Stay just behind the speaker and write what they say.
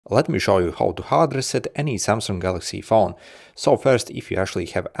Let me show you how to hard reset any Samsung Galaxy phone. So first, if you actually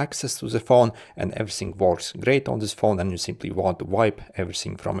have access to the phone and everything works great on this phone and you simply want to wipe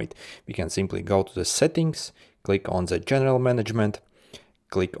everything from it, we can simply go to the settings, click on the general management,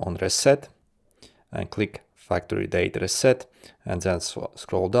 click on reset and click factory date reset, and then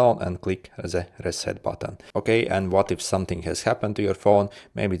scroll down and click the reset button. Okay, and what if something has happened to your phone?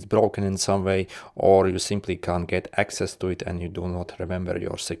 Maybe it's broken in some way, or you simply can't get access to it and you do not remember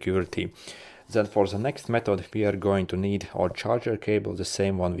your security. Then for the next method, we are going to need our charger cable, the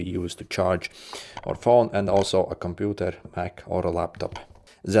same one we use to charge our phone, and also a computer, Mac or a laptop.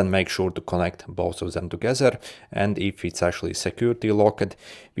 Then make sure to connect both of them together, and if it's actually security locked,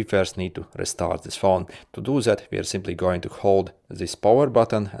 we first need to restart this phone. To do that, we are simply going to hold this power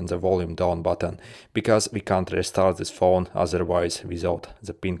button and the volume down button, because we can't restart this phone otherwise without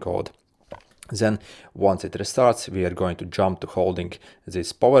the pin code. Then once it restarts, we are going to jump to holding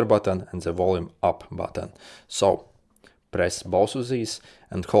this power button and the volume up button. So press both of these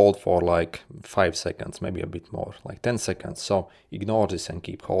and hold for like 5 seconds, maybe a bit more, like 10 seconds. So ignore this and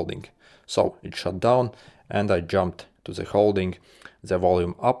keep holding. So it shut down and I jumped to the holding the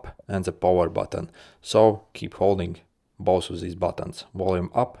volume up and the power button. So keep holding both of these buttons,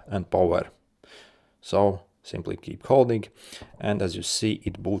 volume up and power. So simply keep holding, and as you see,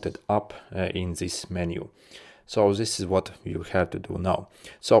 it booted up in this menu. So this is what you have to do now.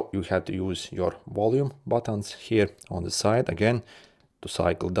 So you have to use your volume buttons here on the side again to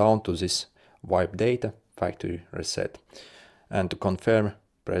cycle down to this wipe data factory reset, and to confirm,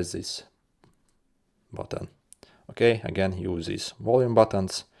 press this button. Okay, again use these volume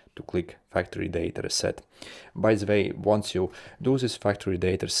buttons to click factory data reset. By the way, once you do this factory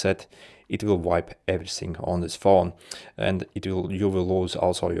data reset, it will wipe everything on this phone, and you will lose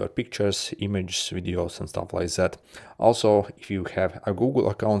also your pictures, images, videos and stuff like that. Also, if you have a Google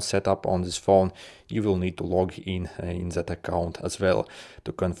account set up on this phone, you will need to log in that account as well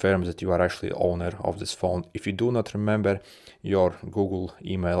to confirm that you are actually owner of this phone. If you do not remember your Google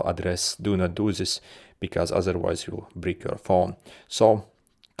email address, do not do this, because otherwise you will break your phone. So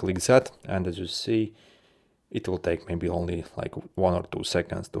click that, and as you see, it will take maybe only like 1 or 2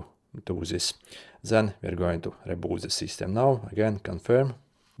 seconds to do this. Then we're going to reboot the system. Now again confirm.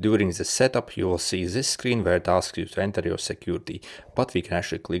 During the setup you will see this screen where it asks you to enter your security, but we can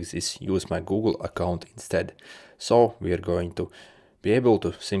actually click this use my Google account instead. So we are going to be able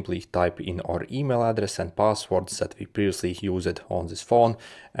to simply type in our email address and passwords that we previously used on this phone,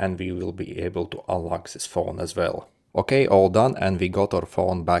 and we will be able to unlock this phone as well. Okay, all done, and we got our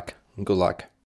phone back. Good luck.